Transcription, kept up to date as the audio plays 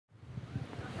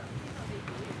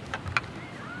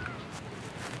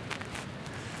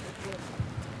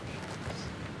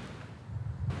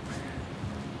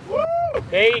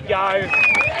There you go.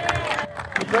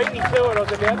 You beat me to it, I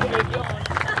was about to move you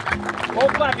on. More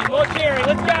clapping, more cheering,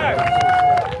 let's go!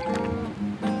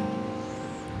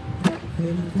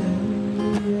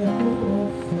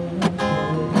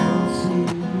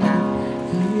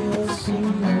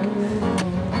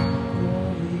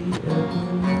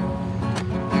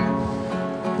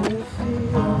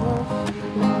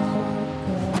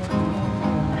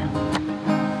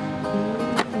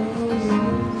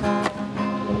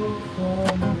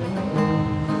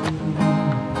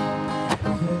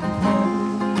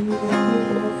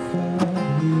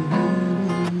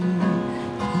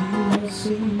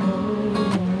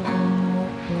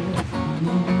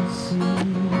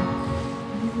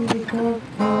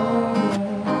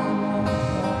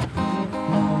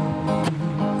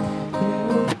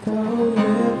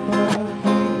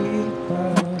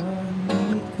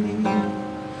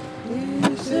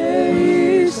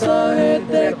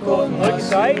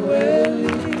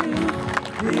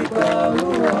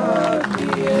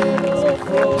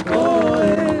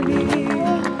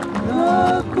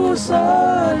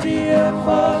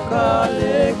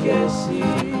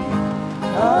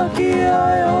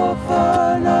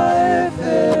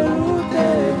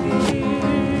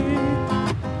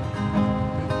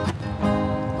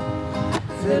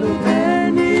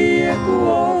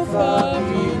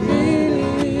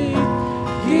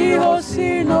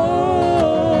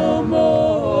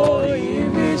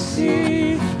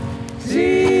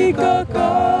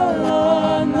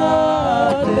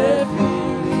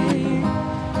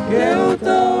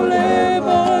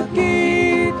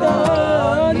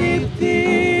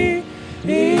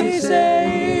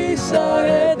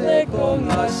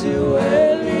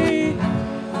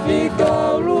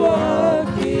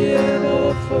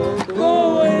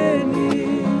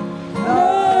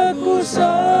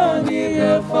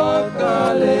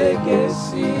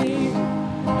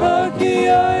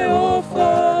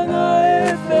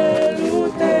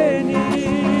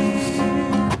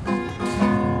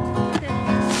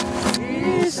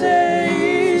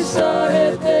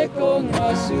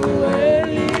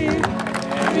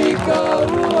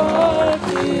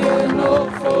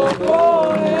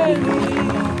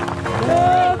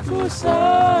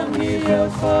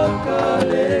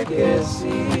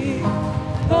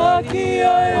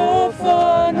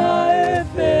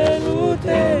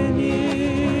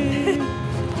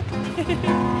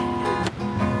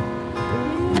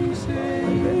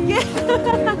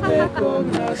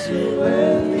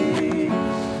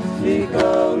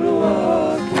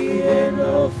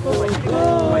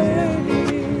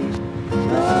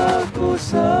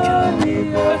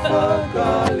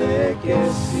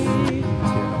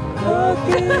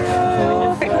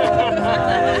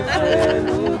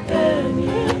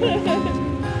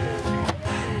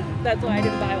 That's why I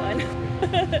didn't buy one.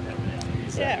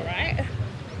 Yeah, right?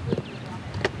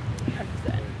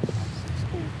 100%.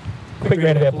 Quick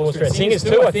round of applause for our singers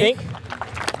too, I think.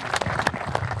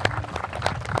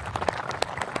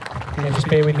 And just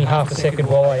bear with me half a second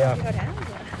while I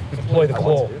deploy the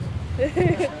claw. But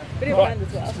it won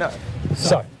as well. No.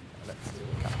 So,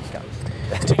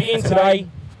 to begin today,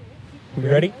 you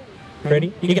ready?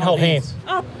 Ready? You can hold hands.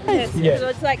 Oh, yes. Yeah. So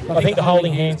it's like I think the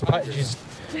holding hands page is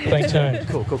being turned.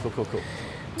 Cool.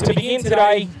 To begin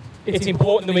today, it's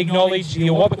important that we acknowledge the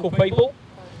Awabakal people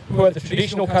who are the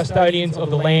traditional custodians of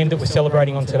the land that we're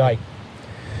celebrating on today.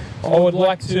 I would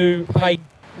like to pay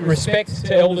respect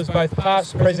to elders both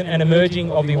past, present and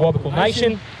emerging of the Awabakal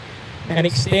Nation and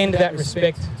extend that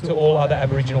respect to all other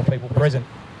Aboriginal people present.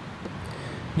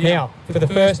 Now, for the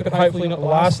first but hopefully not the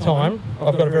last time,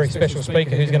 I've got a very special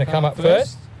speaker who's going to come up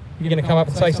first. You're going to come up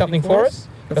and say something for us?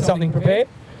 Got something prepared?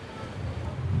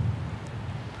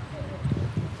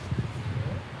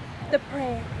 the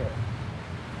prayer.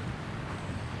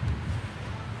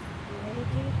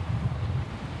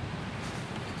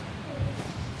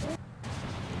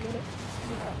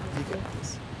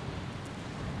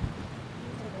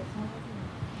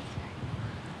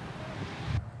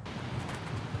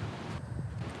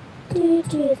 Dear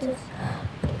Jesus,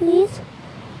 please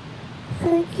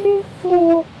thank you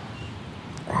for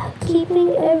keeping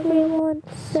everyone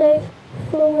safe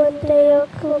for when they are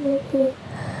coming here.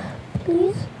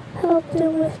 Please help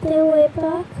them with their way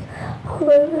back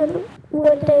home and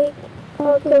when they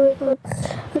are going home.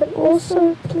 And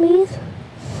also please,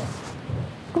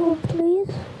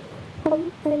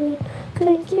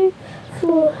 thank you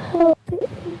for helping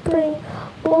bring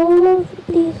all of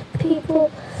these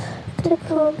people to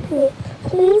come here.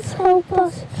 Please help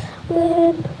us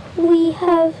when we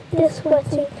have this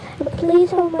wedding, and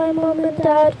please help my mum and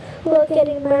dad who are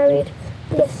getting married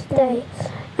this day.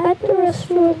 At the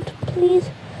restaurant, please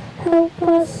help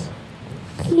us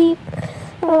keep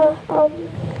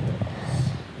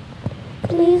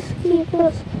please keep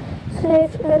us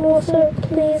safe, and also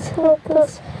please help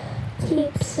us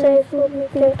keep safe when we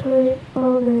get home.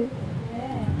 Amen.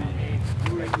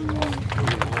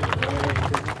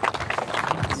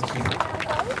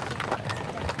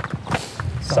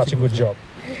 Such a good job.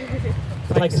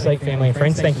 Take a seat, family and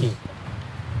friends. Thank you.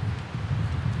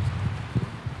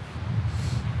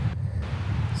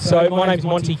 So my name's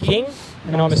Monty King,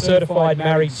 and I'm a certified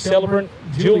marriage celebrant,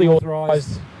 duly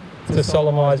authorised to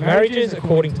solemnise marriages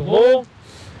according to law.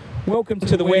 Welcome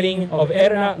to the wedding of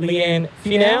Erina Leanne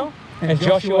Finau and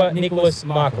Joshua Nicholas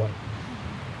Markulin.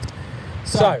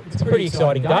 So, it's a pretty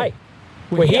exciting day.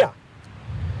 We're here.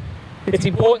 It's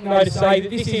important though to say that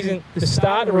this isn't the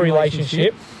start of a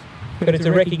relationship, but it's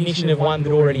a recognition of one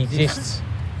that already exists.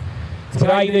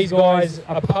 Today these guys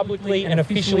are publicly and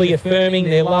officially affirming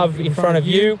their love in front of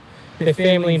you, their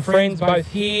family and friends, both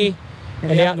here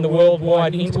and out in the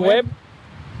worldwide interweb.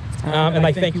 And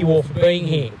they thank you all for being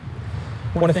here.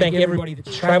 I want to thank everybody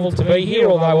that's travelled to be here,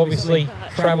 although obviously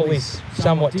travel is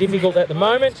somewhat difficult at the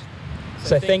moment.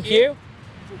 So thank you.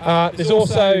 There's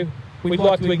also, we'd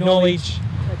like to acknowledge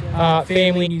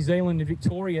family in New Zealand and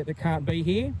Victoria that can't be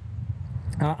here.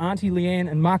 Auntie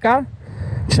Leanne and Maka,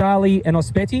 Charlie and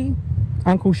Ospeti,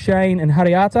 Uncle Shane and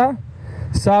Hariata,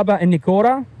 Saba and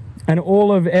Nikora, and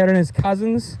all of Erina's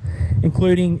cousins,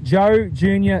 including Joe,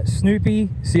 Junior, Snoopy,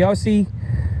 Siosi,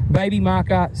 Baby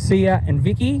Maka, Sia and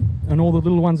Vicky, and all the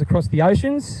little ones across the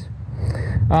oceans.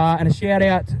 And a shout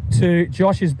out to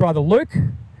Josh's brother Luke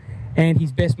and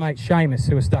his best mate Seamus,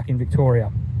 who are stuck in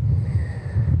Victoria.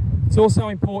 It's also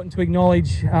important to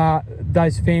acknowledge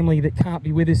those family that can't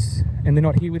be with us and they're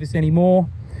not here with us anymore.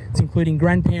 It's including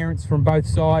grandparents from both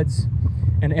sides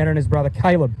and Erina's brother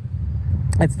Caleb.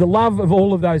 It's the love of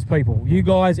all of those people, you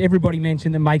guys, everybody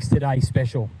mentioned, that makes today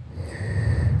special.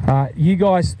 You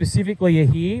guys specifically are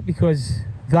here because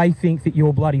they think that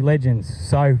you're bloody legends.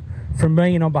 So from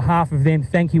me and on behalf of them,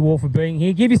 thank you all for being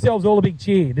here. Give yourselves all a big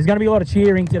cheer. There's going to be a lot of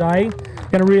cheering today.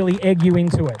 Going to really egg you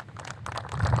into it.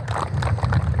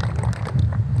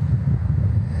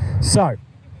 So,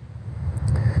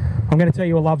 I'm going to tell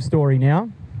you a love story now.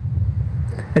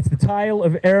 It's the tale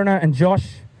of Erina and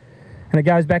Josh, and it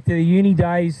goes back to the uni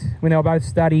days when they were both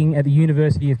studying at the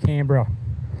University of Canberra.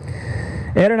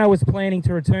 Erina was planning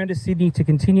to return to Sydney to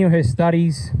continue her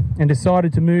studies and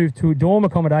decided to move to a dorm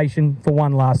accommodation for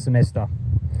one last semester.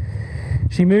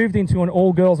 She moved into an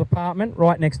all-girls apartment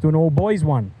right next to an all-boys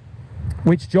one,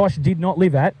 which Josh did not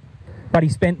live at, but he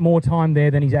spent more time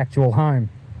there than his actual home.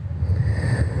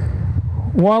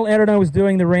 While Erina was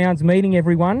doing the rounds, meeting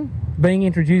everyone, being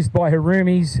introduced by her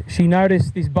roomies, she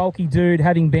noticed this bulky dude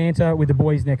having banter with the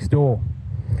boys next door.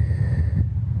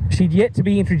 She'd yet to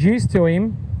be introduced to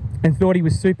him and thought he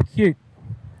was super cute,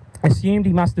 assumed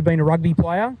he must have been a rugby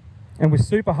player, and was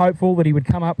super hopeful that he would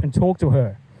come up and talk to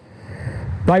her.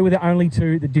 They were the only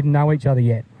two that didn't know each other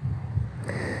yet.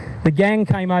 The gang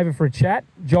came over for a chat,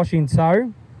 Josh in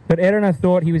tow, but Erina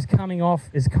thought he was coming off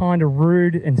as kind of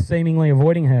rude and seemingly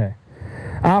avoiding her.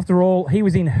 After all, he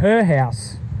was in her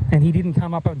house and he didn't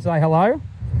come up and say hello.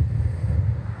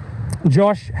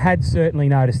 Josh had certainly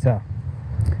noticed her.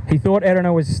 He thought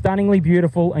Erina was stunningly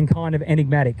beautiful and kind of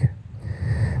enigmatic.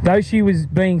 Though she was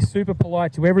being super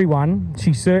polite to everyone,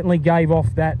 she certainly gave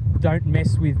off that "don't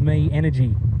mess with me"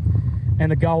 energy.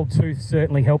 And the gold tooth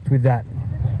certainly helped with that.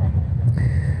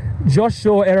 Josh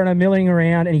saw Erina milling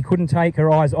around and he couldn't take her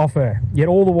eyes off her. Yet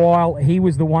all the while, he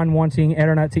was the one wanting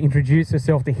Erina to introduce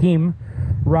herself to him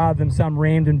rather than some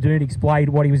random dude explained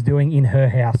what he was doing in her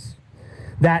house.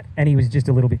 That, and he was just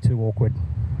a little bit too awkward.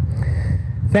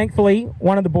 Thankfully,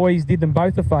 one of the boys did them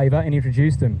both a favour and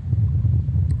introduced them.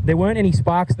 There weren't any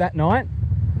sparks that night,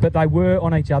 but they were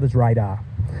on each other's radar.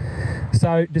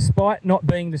 So, despite not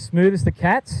being the smoothest of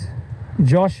cats,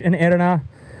 Josh and Erina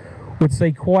would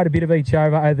see quite a bit of each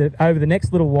other over the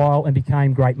next little while and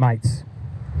became great mates.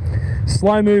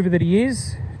 Slow mover that he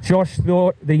is, Josh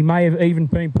thought that he may have even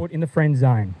been put in the friend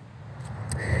zone,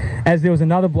 as there was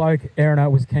another bloke Erina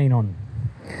was keen on.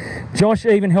 Josh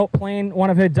even helped plan one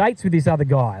of her dates with this other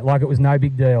guy, like it was no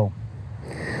big deal.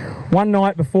 One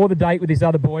night before the date with this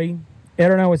other boy,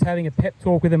 Erina was having a pep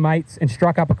talk with her mates and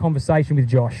struck up a conversation with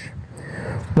Josh.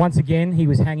 Once again, he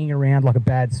was hanging around like a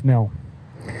bad smell.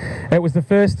 It was the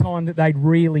first time that they'd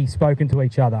really spoken to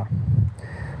each other.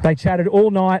 They chatted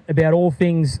all night about all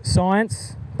things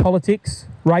science, politics,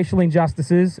 racial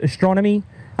injustices, astronomy,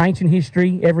 ancient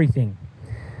history, everything.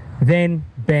 Then,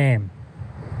 bam.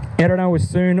 Erina was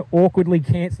soon awkwardly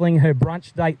cancelling her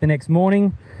brunch date the next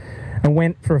morning and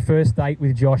went for a first date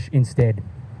with Josh instead.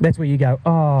 That's where you go,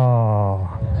 oh.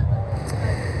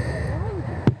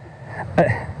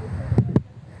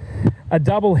 a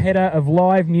double header of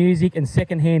live music and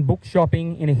second-hand book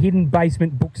shopping in a hidden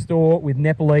basement bookstore with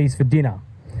Nepalese for dinner.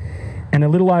 And a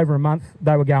little over a month,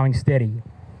 they were going steady.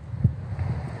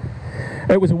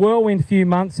 It was a whirlwind few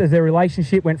months as their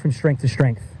relationship went from strength to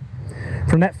strength.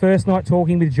 From that first night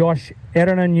talking with Josh,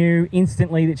 Erina knew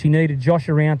instantly that she needed Josh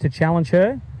around to challenge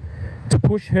her, to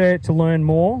push her to learn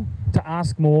more, to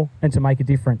ask more, and to make a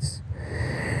difference.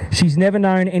 She's never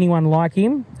known anyone like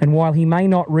him, and while he may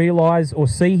not realise or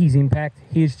see his impact,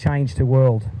 he has changed her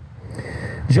world.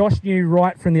 Josh knew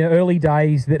right from the early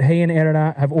days that he and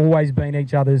Erina have always been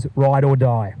each other's ride or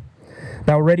die.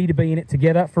 They were ready to be in it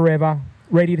together forever,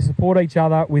 ready to support each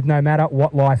other with no matter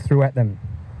what life threw at them.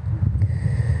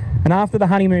 And after the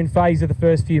honeymoon phase of the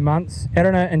first few months,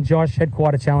 Erina and Josh had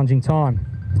quite a challenging time.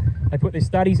 They put their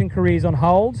studies and careers on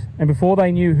hold, and before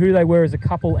they knew who they were as a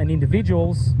couple and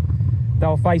individuals, they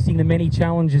were facing the many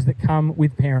challenges that come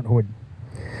with parenthood.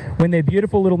 When their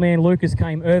beautiful little man Lucas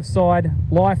came earthside,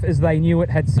 life as they knew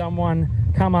it had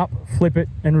someone come up, flip it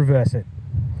and reverse it.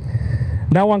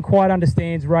 No one quite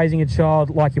understands raising a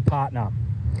child like your partner.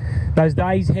 Those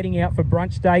days heading out for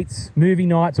brunch dates, movie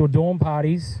nights or dorm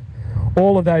parties,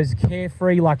 all of those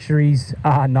carefree luxuries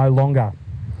are no longer.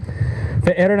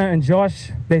 For Erina and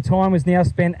Josh, their time was now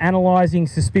spent analysing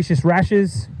suspicious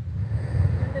rashes,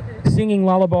 singing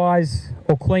lullabies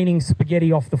or cleaning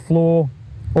spaghetti off the floor,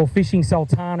 or fishing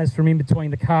sultanas from in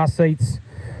between the car seats,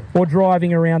 or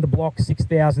driving around the block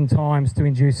 6,000 times to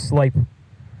induce sleep.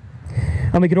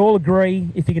 And we could all agree,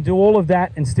 if you can do all of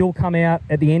that and still come out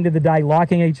at the end of the day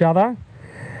liking each other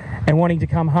and wanting to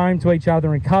come home to each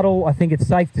other and cuddle, I think it's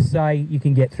safe to say you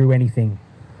can get through anything.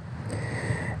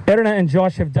 Erina and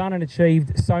Josh have done and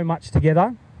achieved so much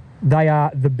together. They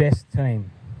are the best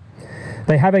team.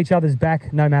 They have each other's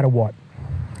back no matter what.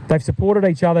 They've supported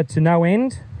each other to no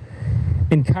end,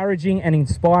 encouraging and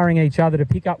inspiring each other to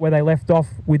pick up where they left off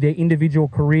with their individual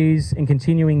careers and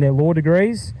continuing their law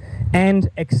degrees, and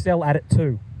excel at it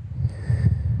too.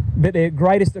 But their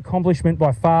greatest accomplishment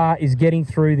by far is getting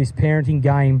through this parenting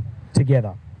game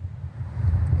together.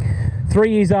 3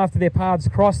 years after their paths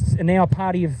crossed, and now a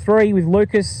party of three with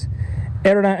Lucas,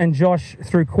 Erina and Josh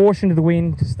threw caution to the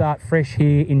wind to start fresh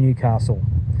here in Newcastle.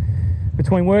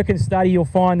 Between work and study, you'll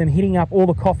find them hitting up all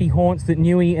the coffee haunts that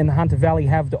Newey and the Hunter Valley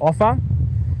have to offer,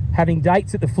 having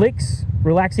dates at the flicks,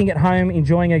 relaxing at home,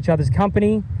 enjoying each other's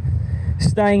company,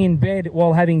 staying in bed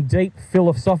while having deep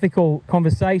philosophical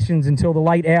conversations until the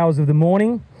late hours of the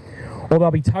morning, or they'll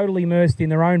be totally immersed in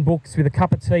their own books with a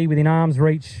cup of tea within arm's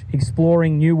reach,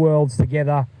 exploring new worlds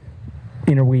together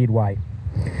in a weird way.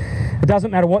 It doesn't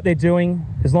matter what they're doing,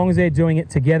 as long as they're doing it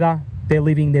together, they're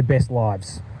living their best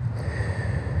lives.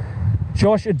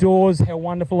 Josh adores how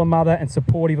wonderful a mother and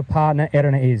supportive a partner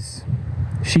Erina is.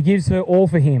 She gives her all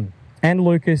for him and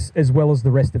Lucas as well as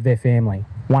the rest of their family,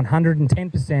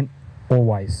 110%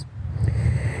 always.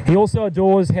 He also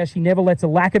adores how she never lets a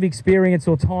lack of experience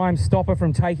or time stop her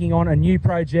from taking on a new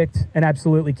project and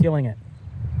absolutely killing it.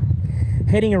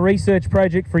 Heading a research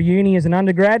project for uni as an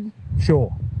undergrad?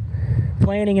 Sure.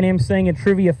 Planning and emceeing a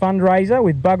trivia fundraiser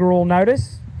with bugger all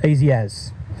notice? Easy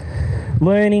as.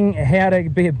 Learning how to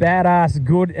be a badass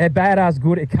good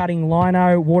at cutting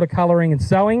lino, watercolouring and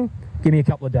sewing? Give me a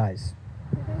couple of days.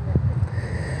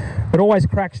 It always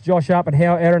cracks Josh up at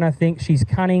how Erina thinks she's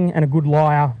cunning and a good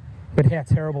liar, but how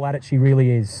terrible at it she really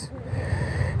is.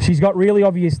 She's got really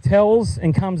obvious tells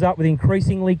and comes up with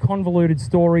increasingly convoluted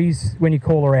stories when you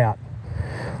call her out.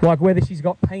 Like whether she's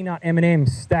got peanut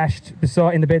M&Ms stashed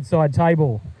in the bedside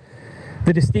table.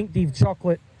 The distinctive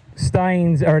chocolate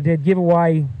stains are a dead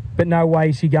giveaway, but no way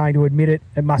is she going to admit it.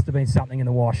 It must have been something in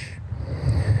the wash.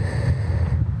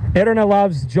 Erina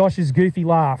loves Josh's goofy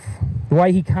laugh, the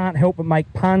way he can't help but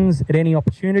make puns at any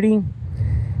opportunity,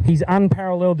 his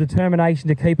unparalleled determination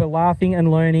to keep her laughing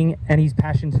and learning, and his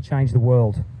passion to change the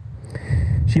world.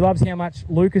 She loves how much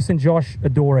Lucas and Josh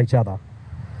adore each other.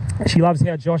 She loves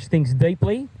how Josh thinks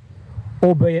deeply,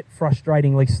 albeit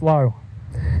frustratingly slow.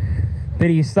 But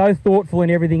he is so thoughtful in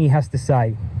everything he has to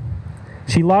say.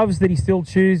 She loves that he still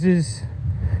chooses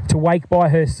to wake by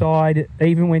her side,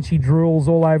 even when she drools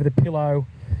all over the pillow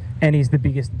and is the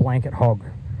biggest blanket hog.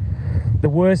 The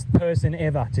worst person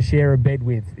ever to share a bed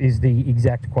with is the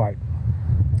exact quote.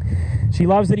 She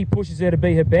loves that he pushes her to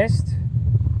be her best,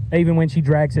 even when she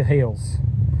drags her heels.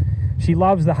 She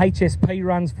loves the HSP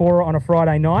runs for her on a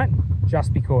Friday night,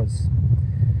 just because.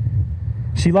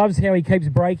 She loves how he keeps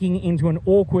breaking into an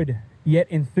awkward yet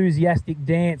enthusiastic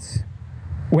dance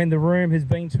when the room has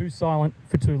been too silent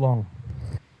for too long.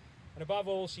 And above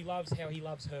all, she loves how he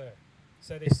loves her,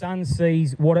 so their son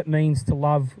sees what it means to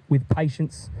love with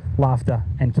patience, laughter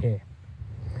and care.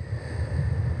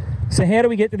 So how do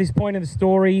we get to this point in the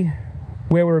story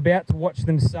where we're about to watch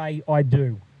them say, I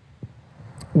do?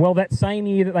 Well, that same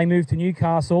year that they moved to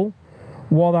Newcastle,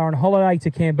 while they were on holiday to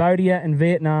Cambodia and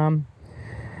Vietnam,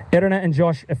 Erina and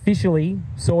Josh officially,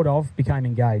 sort of, became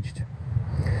engaged.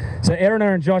 So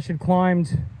Erina and Josh had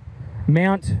climbed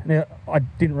Mount, now I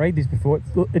didn't read this before,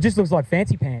 it just looks like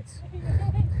Fancy Pants.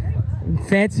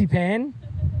 Fancy Pan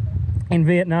in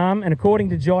Vietnam, and according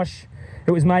to Josh,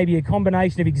 it was maybe a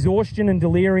combination of exhaustion and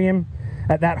delirium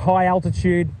at that high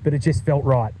altitude, but it just felt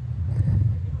right.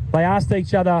 They asked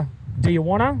each other, do you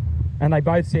wanna? And they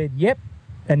both said, yep,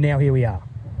 and now here we are.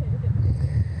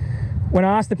 When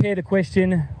I asked the pair the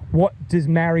question, what does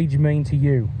marriage mean to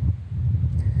you?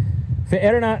 For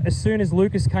Erina, as soon as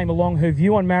Lucas came along, her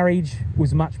view on marriage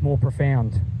was much more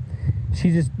profound.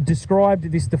 She just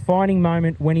described this defining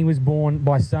moment when he was born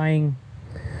by saying,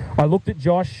 I looked at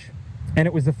Josh and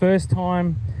it was the first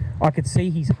time I could see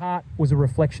his heart was a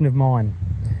reflection of mine,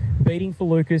 beating for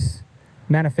Lucas,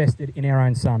 manifested in our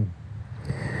own son.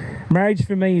 Marriage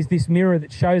for me is this mirror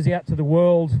that shows out to the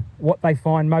world what they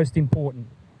find most important.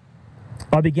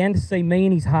 I began to see me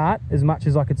in his heart as much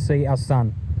as I could see our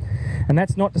son. And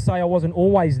that's not to say I wasn't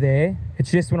always there,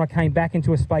 it's just when I came back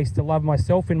into a space to love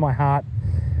myself in my heart,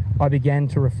 I began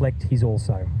to reflect his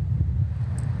also.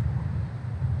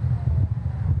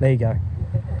 There you go.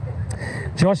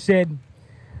 Josh said,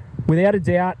 without a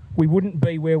doubt, we wouldn't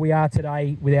be where we are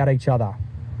today without each other.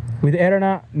 With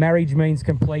Erina, marriage means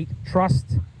complete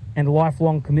trust and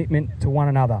lifelong commitment to one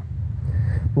another.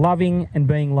 Loving and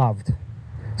being loved.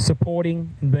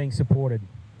 Supporting and being supported.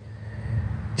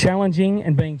 Challenging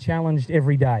and being challenged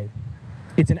every day.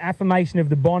 It's an affirmation of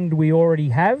the bond we already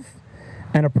have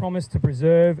and a promise to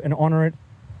preserve and honour it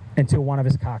until one of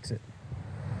us carks it.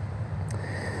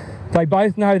 They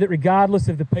both know that regardless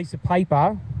of the piece of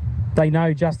paper, they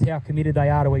know just how committed they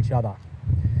are to each other.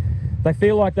 They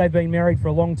feel like they've been married for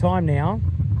a long time now.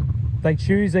 They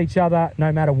choose each other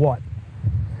no matter what.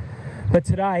 But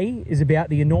today is about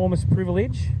the enormous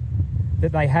privilege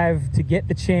that they have to get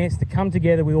the chance to come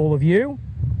together with all of you,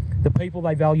 the people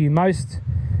they value most,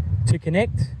 to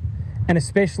connect, and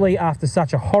especially after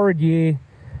such a horrid year,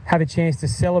 have a chance to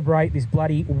celebrate this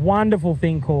bloody wonderful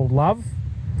thing called love.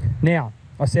 Now,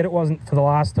 I said it wasn't for the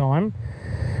last time.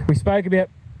 We spoke about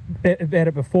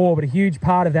it before, but a huge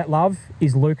part of that love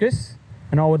is Lucas,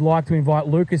 and I would like to invite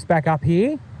Lucas back up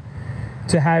here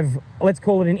to have, let's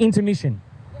call it an intermission.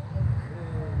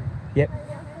 Yep.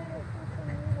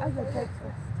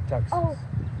 Jokes. Oh.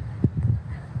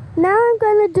 Now I'm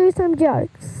going to do some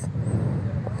jokes.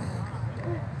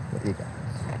 There you go.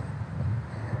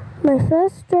 My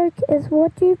first joke is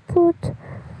what do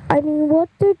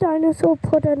dinosaurs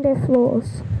put on their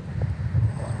floors?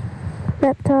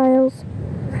 Reptiles.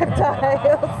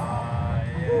 Reptiles.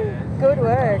 Good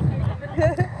work.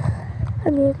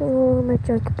 I'm using all of my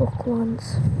joke book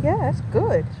ones. Yeah, that's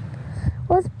good.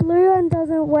 What's blue and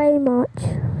doesn't weigh much?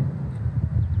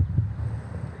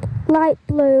 Light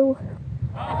blue.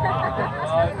 Do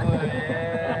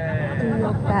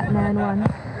your Batman one.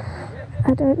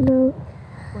 I don't know.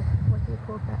 What do you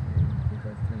call Batman? He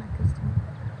goes to my costume.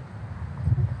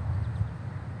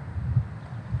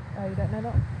 Oh, you don't know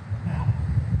that?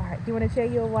 Alright, do you want to share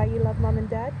your why you love mum and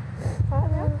dad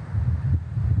part now?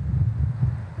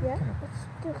 Yeah?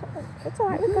 It's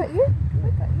alright, we got you.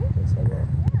 We got you.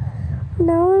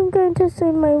 Now I'm going to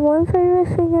say my one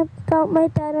favorite thing about my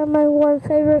dad and my one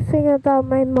favorite thing about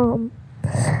my mom.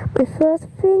 My first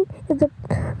thing is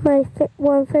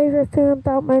one favorite thing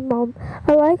about my mom.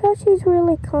 I like how she's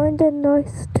really kind and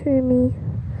nice to me.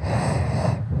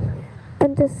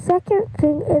 And the second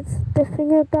thing is the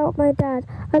thing about my dad.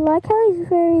 I like how he's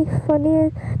very funny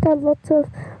and does lots of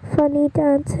funny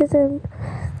dances and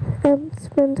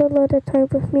spends a lot of time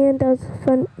with me and does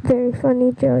very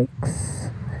funny jokes.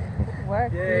 Good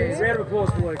work. Yeah, round of applause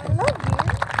for Lucas. I love you.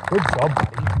 Good job,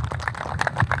 buddy.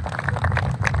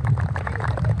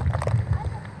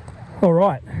 All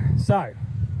right, so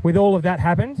with all of that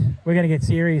happened, we're going to get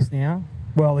serious now.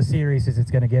 Well, as serious as it's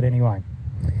going to get anyway.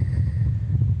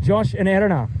 Josh and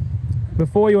Erina,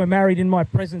 before you were married in my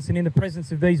presence and in the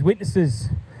presence of these witnesses,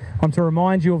 I'm to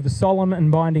remind you of the solemn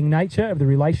and binding nature of the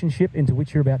relationship into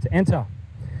which you're about to enter.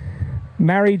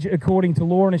 Marriage, according to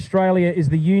law in Australia, is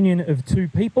the union of two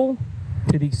people,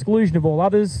 to the exclusion of all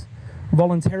others,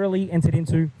 voluntarily entered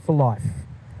into for life.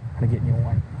 I'm going to get in your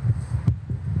way.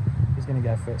 Who's going to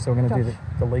go first? So we're going to do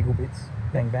the legal bits,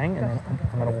 bang bang, and then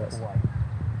I'm going to walk away.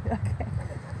 Okay.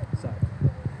 So,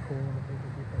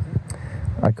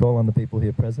 I call on the people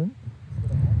here present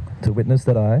to witness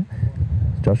that I,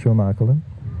 Joshua Markulin,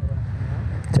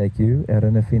 take you,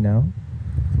 Erina Finau,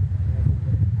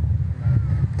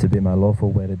 to be my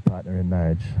lawful wedded partner in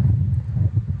marriage.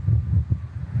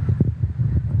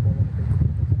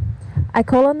 I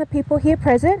call on the people here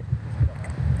present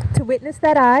to witness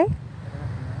that I,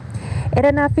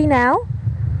 Erina Finau,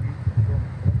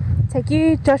 take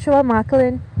you, Joshua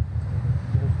Markulin,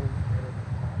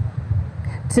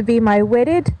 to be my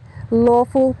wedded,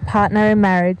 lawful partner in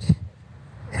marriage.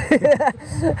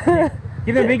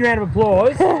 Give them a big round of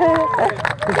applause.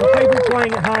 Because for people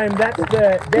playing at home,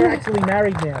 they're actually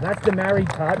married now. That's the married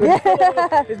part.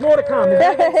 There's more to come.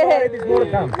 There's more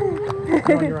to come.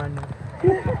 You're on your own now.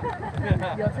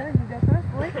 Your turn, you go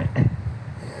first, boy.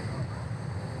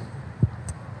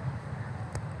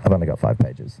 I've only got 5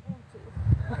 pages.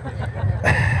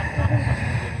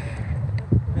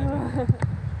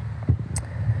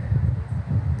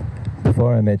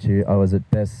 Before I met you, I was at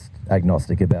best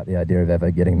agnostic about the idea of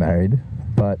ever getting married,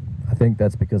 but I think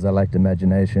that's because I lacked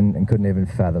imagination and couldn't even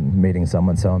fathom meeting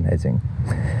someone so amazing.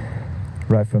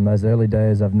 Right from those early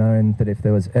days, I've known that if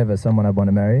there was ever someone I'd want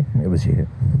to marry, it was you.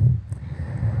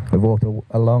 We've walked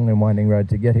a long and winding road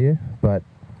to get here, but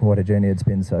what a journey it's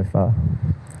been so far.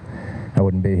 I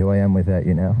wouldn't be who I am without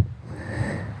you now.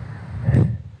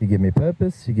 You give me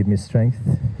purpose, you give me strength,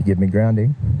 you give me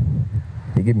grounding.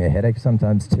 You give me a headache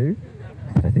sometimes too,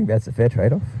 but I think that's a fair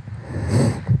trade-off.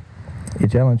 You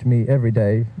challenge me every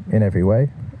day in every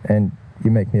way, and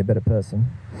you make me a better person.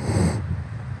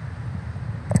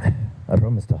 I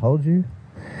promise to hold you,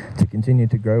 to continue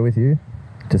to grow with you,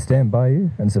 to stand by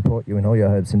you and support you in all your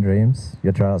hopes and dreams,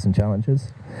 your trials and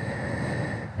challenges.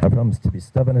 I promise to be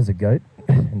stubborn as a goat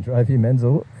and drive you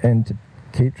mental, and to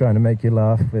keep trying to make you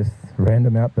laugh with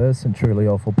random outbursts and truly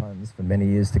awful puns for many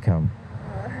years to come.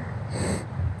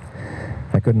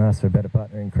 I couldn't ask for a better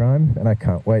partner in crime, and I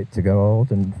can't wait to grow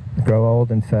old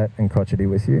and fat and crotchety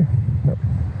with you. No,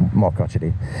 more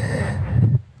crotchety.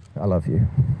 I love you.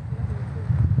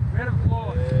 Round of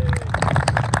applause.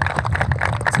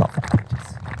 It's not 5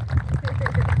 pages.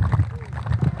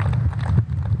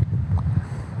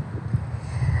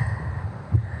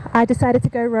 I decided to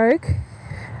go rogue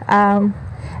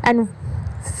and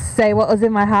say what was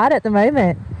in my heart at the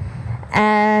moment,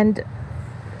 and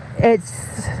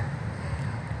it's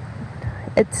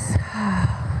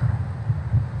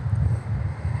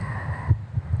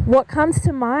what comes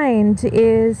to mind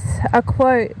is a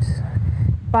quote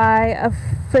by a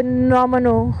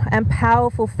phenomenal and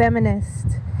powerful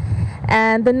feminist,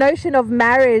 and the notion of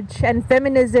marriage and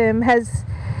feminism has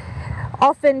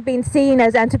often been seen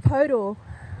as antipodal,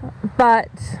 but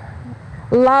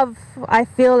love, I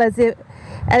feel as it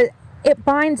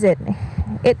binds it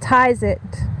ties it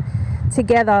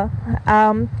together.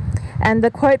 And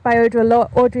the quote by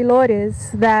Audre Lorde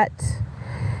is that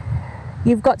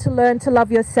you've got to learn to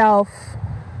love yourself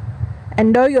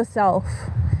and know yourself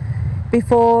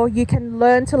before you can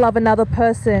learn to love another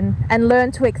person and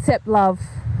learn to accept love.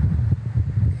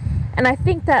 And I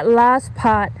think that last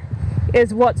part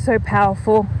is what's so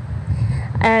powerful,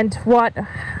 and what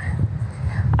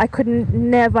I could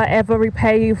never ever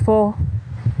repay you for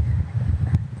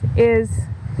is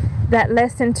that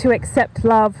lesson to accept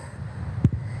love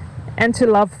and to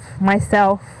love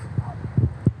myself.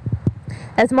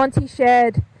 As Monty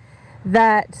shared,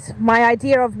 that my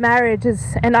idea of marriage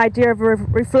is an idea of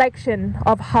reflection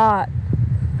of heart,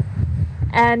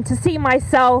 and to see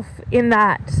myself in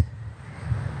that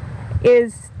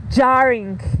is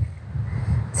jarring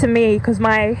to me, because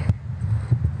my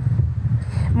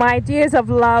ideas of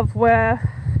love were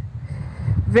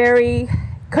very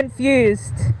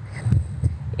confused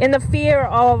in the fear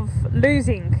of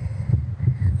losing.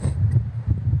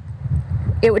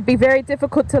 It would be very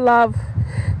difficult to love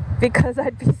because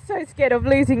I'd be so scared of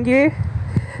losing you,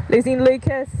 losing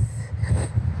Lucas,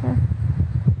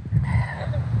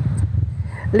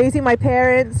 losing my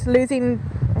parents, losing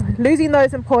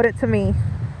those important to me.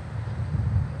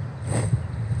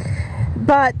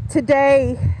 But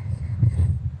today,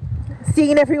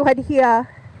 seeing everyone here,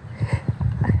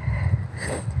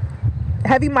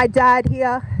 having my dad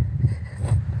here,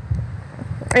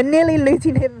 and nearly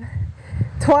losing him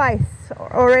twice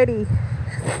already,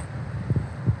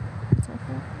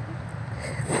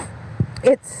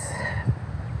 it's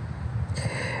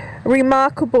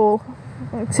remarkable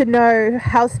to know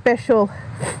how special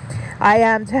I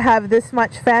am to have this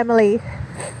much family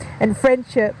and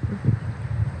friendship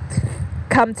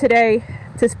come today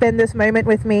to spend this moment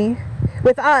with me,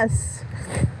 with us.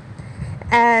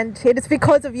 And it is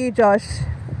because of you, Josh,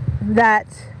 that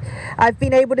I've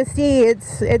been able to see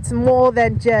it's more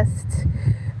than just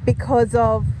because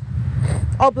of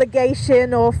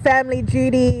obligation or family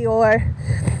duty or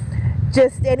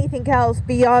just anything else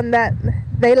beyond that.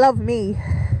 They love me,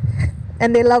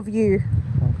 and they love you,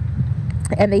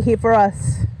 and they're here for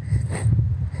us.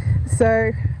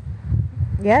 So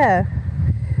yeah,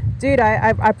 dude,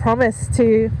 I promise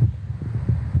to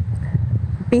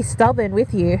be stubborn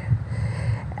with you,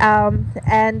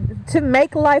 and to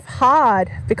make life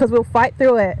hard, because we'll fight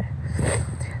through it,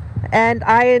 and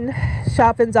iron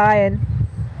sharpens iron,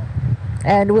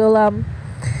 and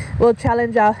we'll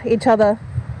challenge each other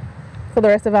for the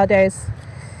rest of our days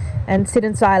and sit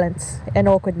in silence and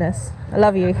awkwardness. I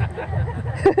love you.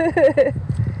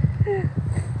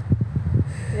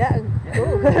 Yeah,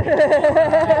 cool.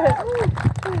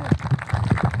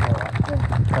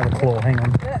 Try the claw, hang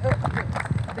on.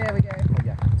 There we go.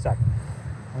 So,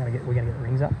 we're gonna get the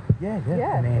rings up. Yeah.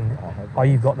 Yeah. And then,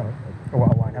 you've got them.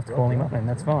 Well, I won't have to call him up then,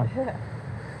 that's fine.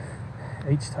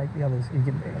 Each take the others. You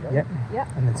yep.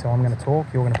 And then so I'm going to talk,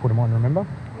 you're going to put them on, remember?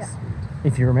 Yeah.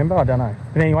 If you remember, I don't know.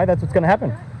 But anyway, that's what's going to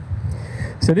happen.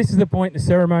 So this is the point in the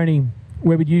ceremony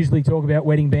where we'd usually talk about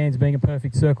wedding bands being a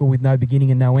perfect circle with no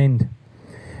beginning and no end.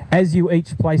 As you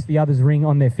each place the other's ring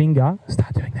on their finger,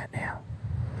 start doing that now.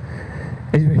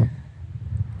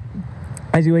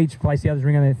 As you each place the other's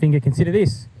ring on their finger, consider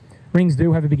this. Rings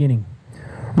do have a beginning.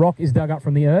 Rock is dug up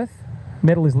from the earth.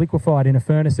 Metal is liquefied in a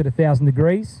furnace at 1,000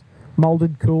 degrees,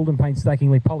 moulded, cooled and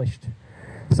painstakingly polished.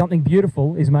 Something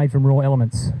beautiful is made from raw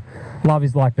elements. Love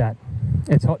is like that.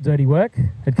 It's hot, dirty work.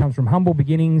 It comes from humble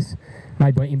beginnings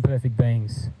made by imperfect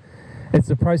beings. It's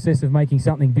the process of making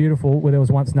something beautiful where there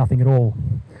was once nothing at all.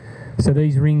 So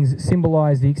these rings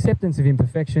symbolise the acceptance of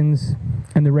imperfections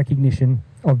and the recognition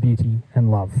of beauty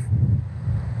and love.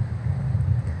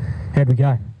 How'd we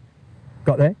go?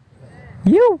 Got there?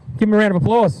 You! Give them a round of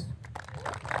applause.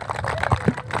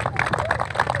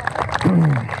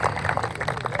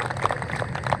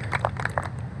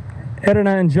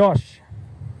 Erina and Josh,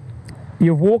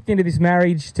 you've walked into this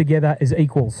marriage together as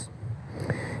equals.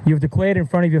 You've declared in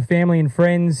front of your family and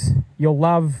friends your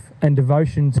love and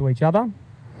devotion to each other.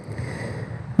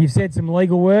 You've said some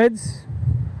legal words.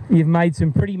 You've made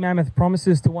some pretty mammoth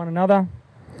promises to one another.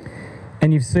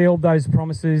 And you've sealed those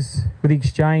promises with the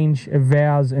exchange of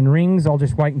vows and rings. I'll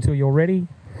just wait until you're ready.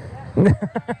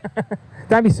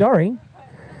 Don't be sorry.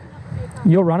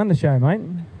 You're running the show, mate.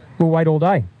 We'll wait all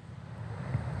day.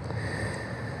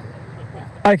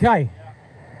 Okay.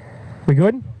 We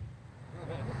good?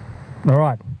 All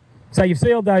right. So you've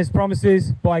sealed those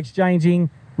promises by exchanging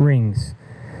rings.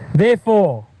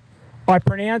 Therefore, I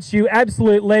pronounce you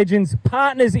absolute legends,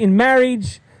 partners in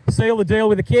marriage. Seal the deal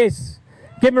with a kiss.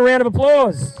 Give them a round of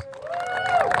applause.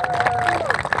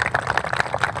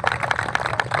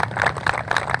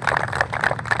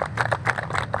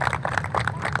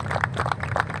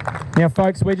 Now,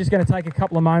 folks, we're just going to take a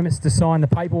couple of moments to sign the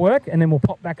paperwork, and then we'll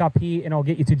pop back up here and I'll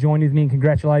get you to join with me in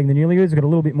congratulating the newlyweds. We've got a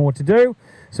little bit more to do,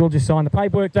 so we'll just sign the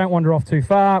paperwork. Don't wander off too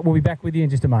far. We'll be back with you in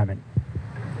just a moment.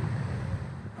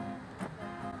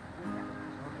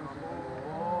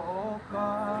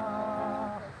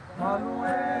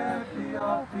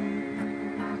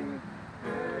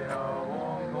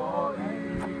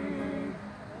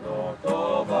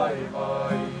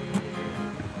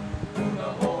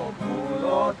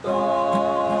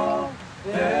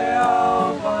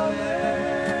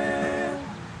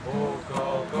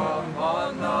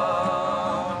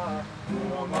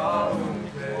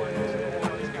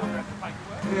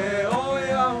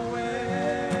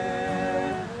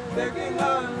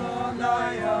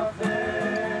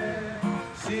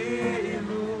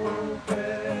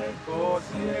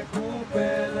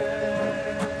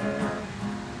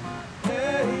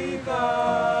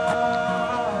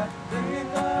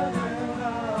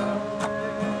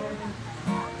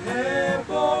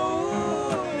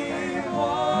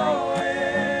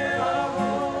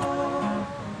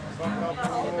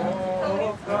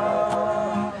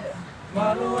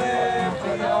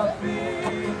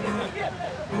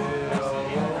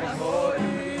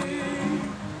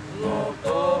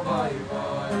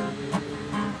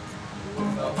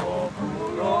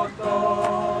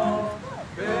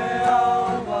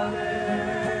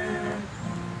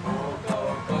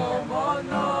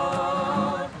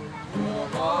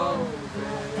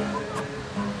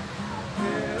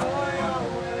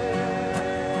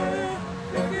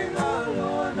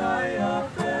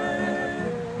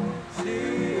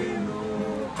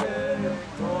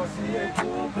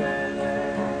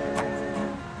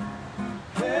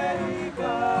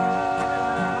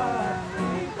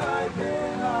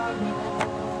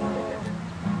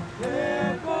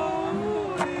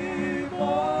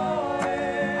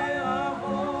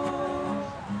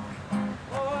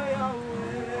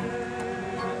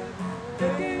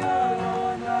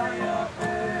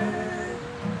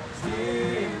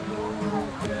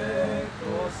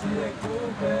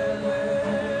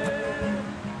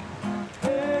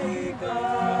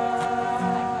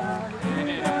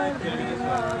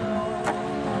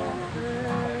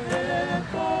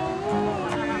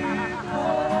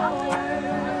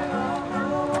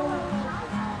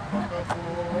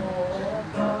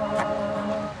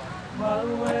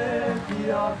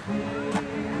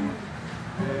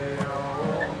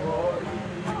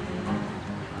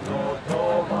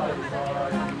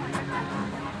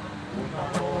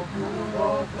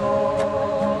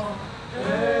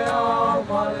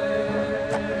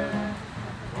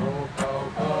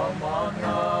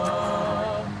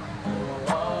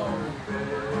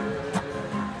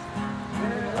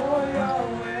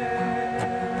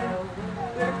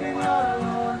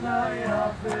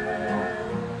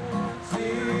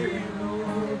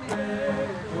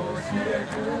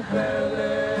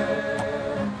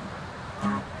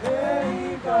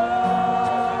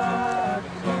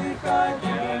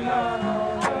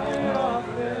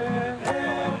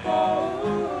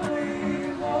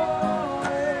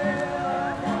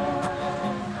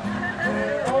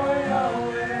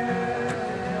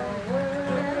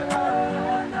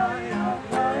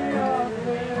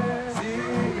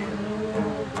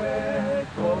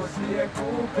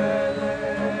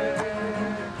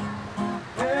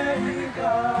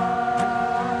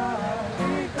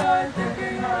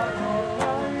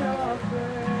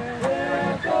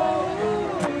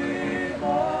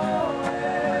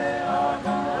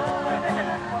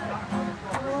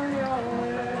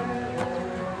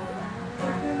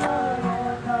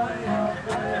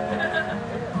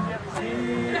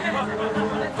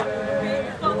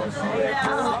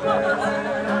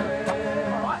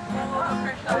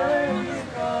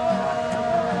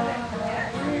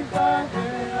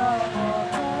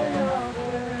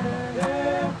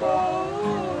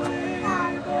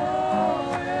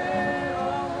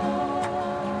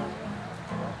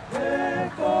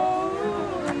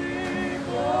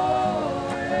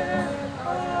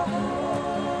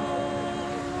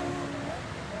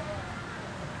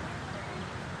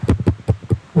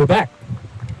 We're back.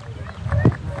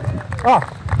 Oh,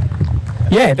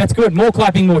 yeah, that's good. More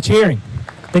clapping, more cheering.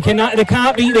 There cannot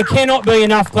be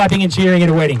enough clapping and cheering at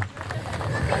a wedding.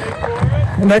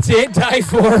 And that's it, day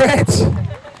for it.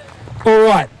 All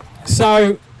right.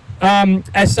 So,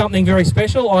 as something very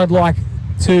special, I'd like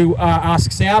to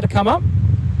ask Sal to come up,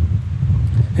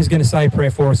 who's going to say a prayer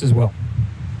for us as well.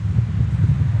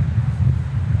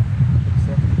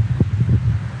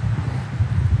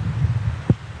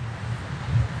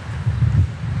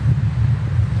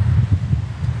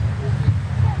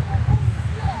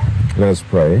 Let us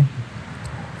pray.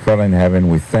 Father in heaven,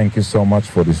 we thank you so much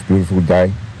for this beautiful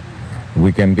day.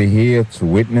 We can be here to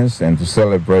witness and to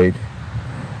celebrate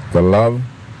the love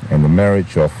and the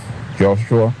marriage of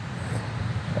Joshua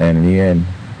and Leanne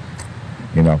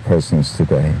in our presence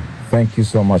today. Thank you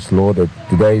so much, Lord, that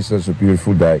today is such a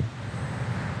beautiful day.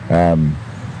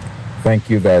 Thank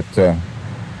you that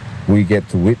we get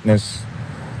to witness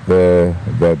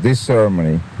this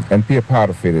ceremony and be a part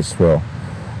of it as well.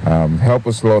 Help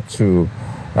us, Lord, to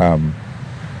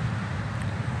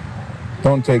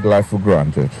don't take life for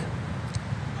granted.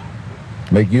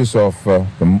 Make use of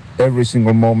every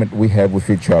single moment we have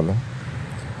with each other.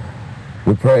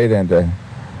 We pray that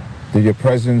your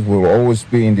presence will always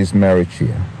be in this marriage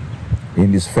here,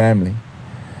 in this family,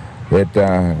 that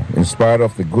in spite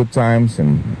of the good times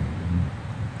and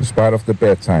in spite of the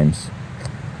bad times,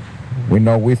 we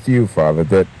know with you, Father,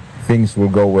 that things will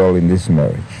go well in this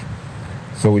marriage.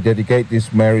 So we dedicate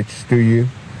this marriage to you,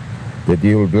 that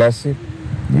you will bless it,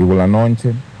 you will anoint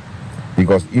it,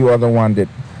 because you are the one that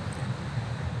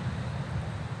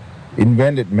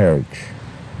invented marriage.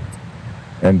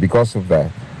 And because of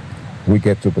that, we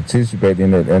get to participate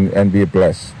in it and be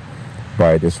blessed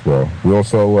by it as well. We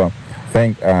also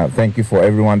thank you for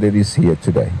everyone that is here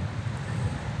today.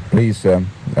 Please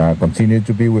continue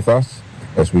to be with us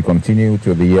as we continue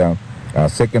to the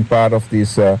second part of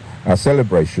this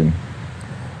celebration.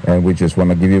 And we just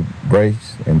want to give you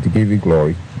praise and to give you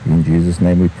glory. In Jesus'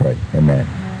 name we pray. Amen.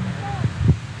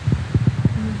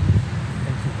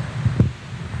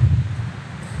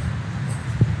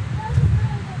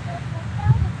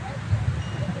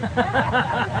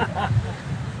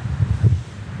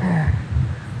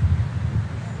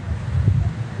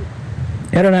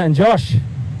 Erina and Josh,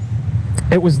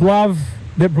 it was love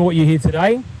that brought you here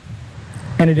today,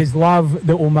 and it is love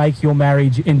that will make your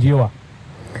marriage endure.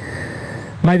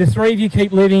 May the three of you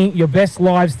keep living your best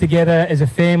lives together as a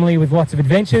family with lots of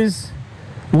adventures,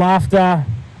 laughter,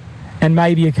 and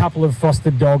maybe a couple of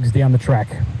fostered dogs down the track.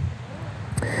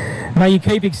 May you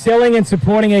keep excelling and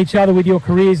supporting each other with your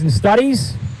careers and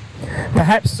studies.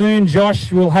 Perhaps soon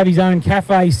Josh will have his own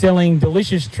cafe selling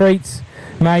delicious treats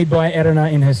made by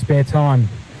Erina in her spare time.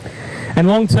 And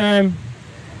long term,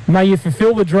 may you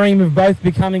fulfil the dream of both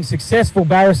becoming successful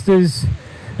barristers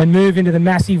and move into the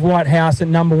massive white house at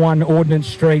number 1 Ordnance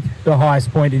Street, the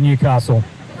highest point in Newcastle.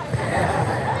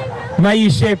 May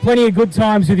you share plenty of good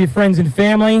times with your friends and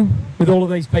family, with all of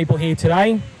these people here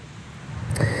today.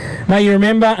 May you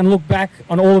remember and look back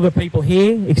on all of the people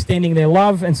here, extending their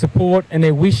love and support and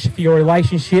their wish for your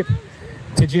relationship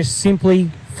to just simply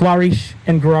flourish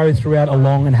and grow throughout a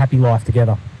long and happy life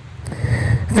together.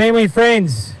 Family and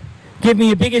friends, give me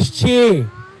your biggest cheer,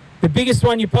 the biggest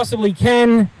one you possibly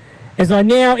can, as I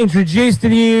now introduce to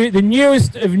you the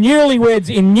newest of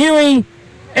newlyweds in Newey,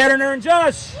 Erina and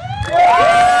Josh.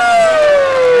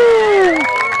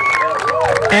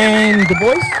 And the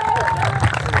boys.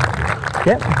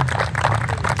 Yep.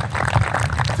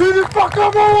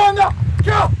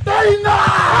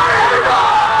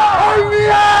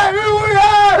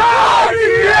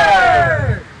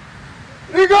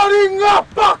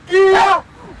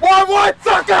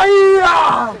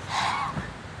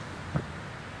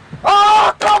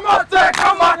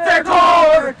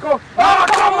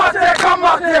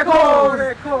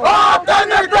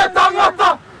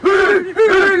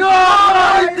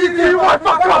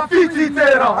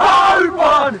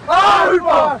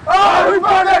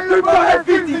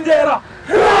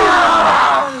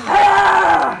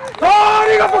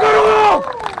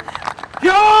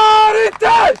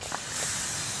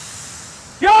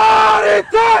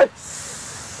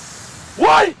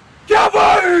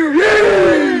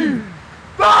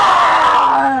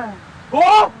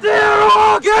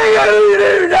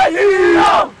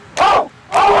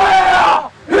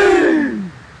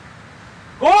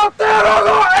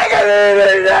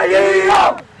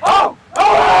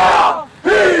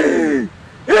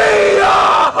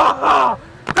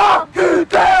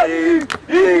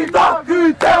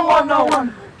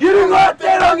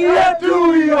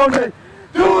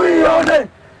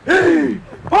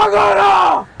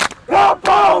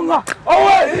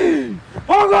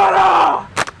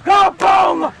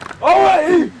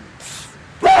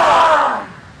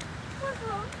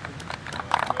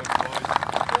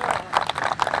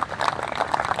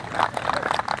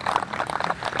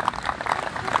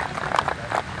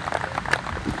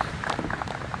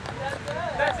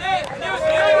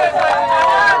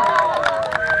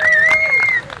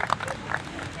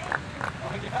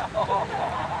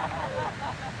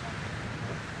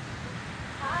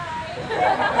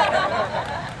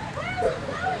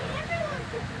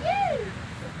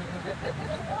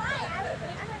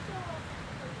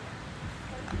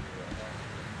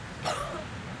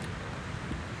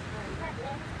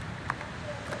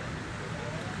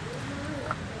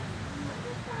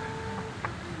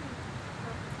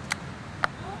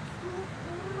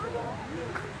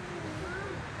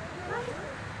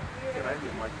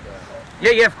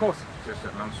 Yeah, of course. Just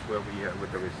announce where we are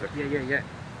with the reception. Yeah.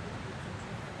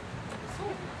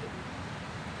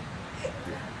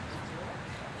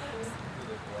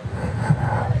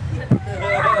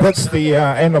 That's the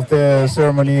end of the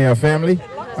ceremony, family.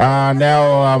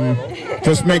 Now,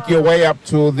 just make your way up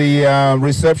to the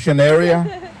reception area.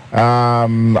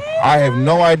 I have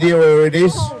no idea where it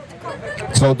is,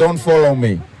 so don't follow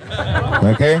me.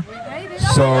 Okay?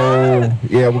 So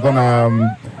yeah, we're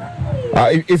gonna.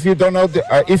 If you don't know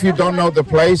the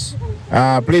place,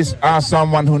 please ask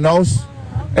someone who knows,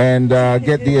 and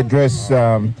get the address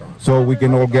so we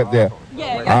can all get there.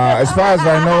 As far as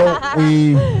I know,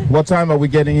 what time are we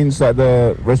getting inside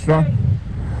the restaurant?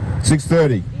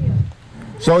 6:30.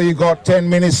 So you got 10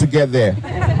 minutes to get there.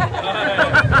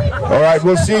 All right,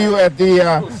 we'll see you at the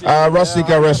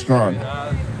Rustica restaurant.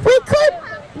 We could,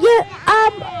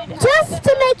 just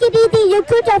to make it easy, you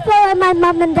could have followed my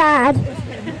mom and dad.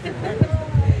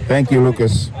 Thank you,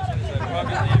 Lucas.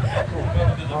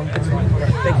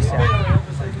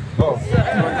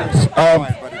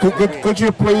 Could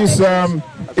you please,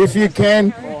 if you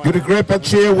can, grab a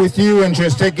chair with you and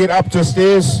just take it up the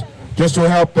stairs, just to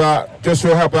help out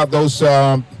those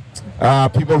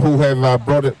people who have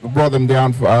brought them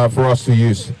down for us to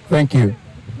use. Thank you.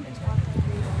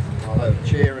 I'll have a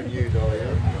chair and you,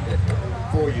 Dahlia,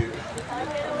 for you.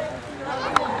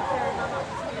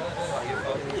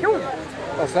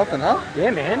 Oh, something, huh? Yeah,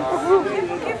 man. I'm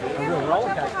doing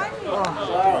roller coaster.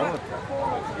 Oh.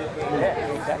 Yeah,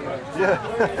 exactly. Yeah.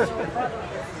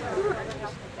 Yeah.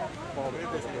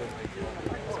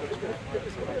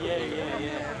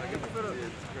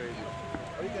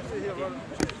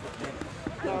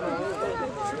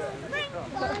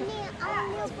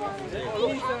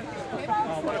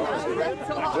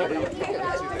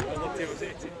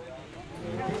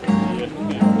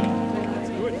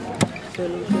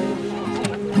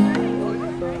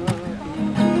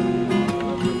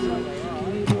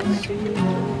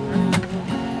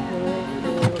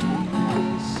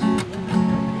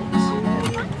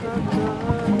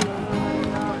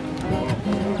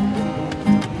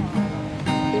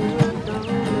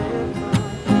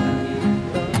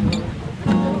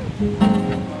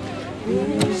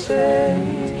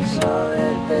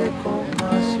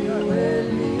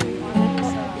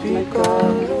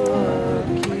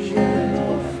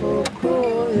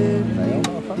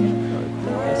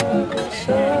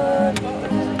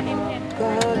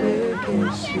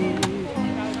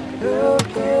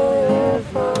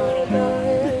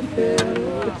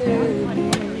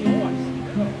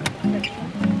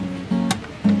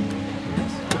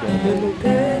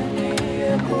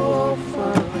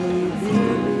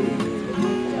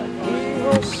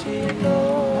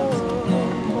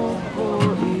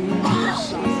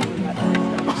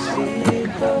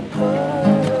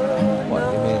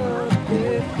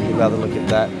 You'd rather look at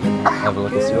that, have a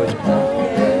look at yours.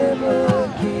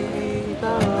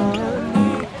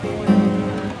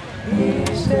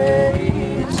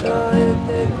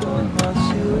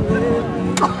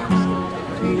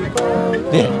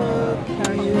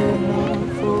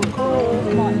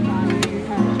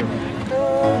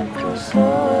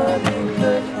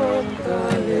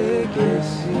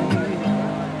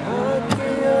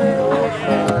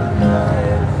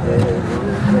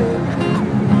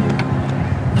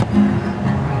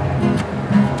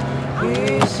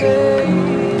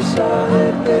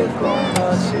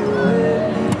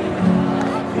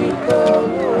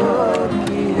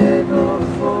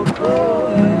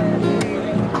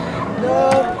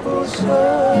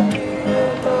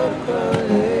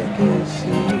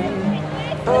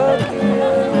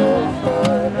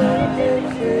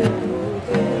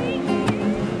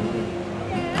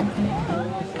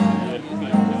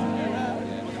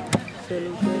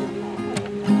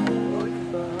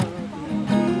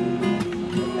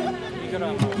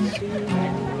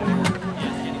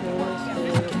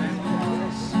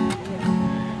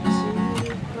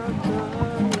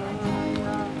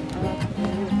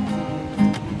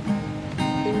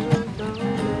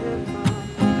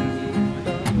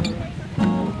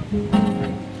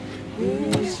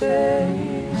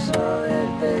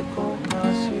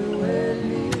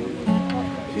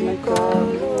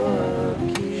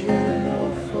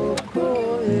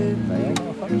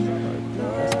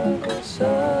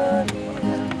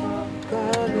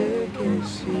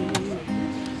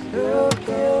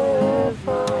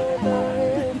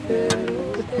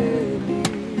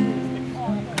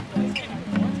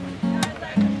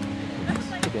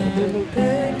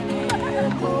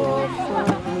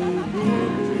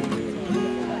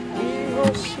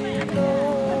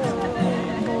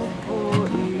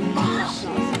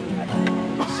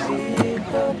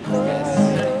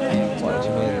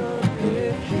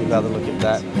 Rather look at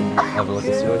that, have a look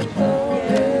at yours.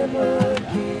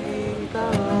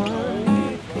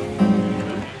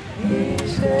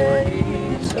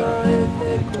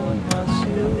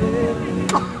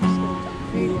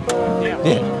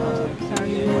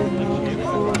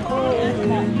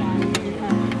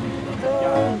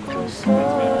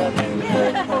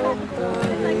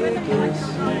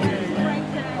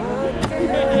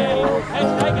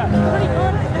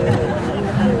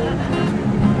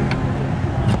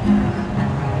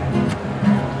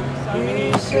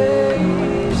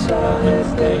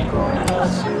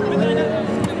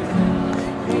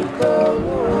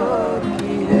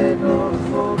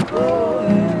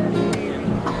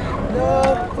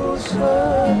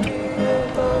 Sorry.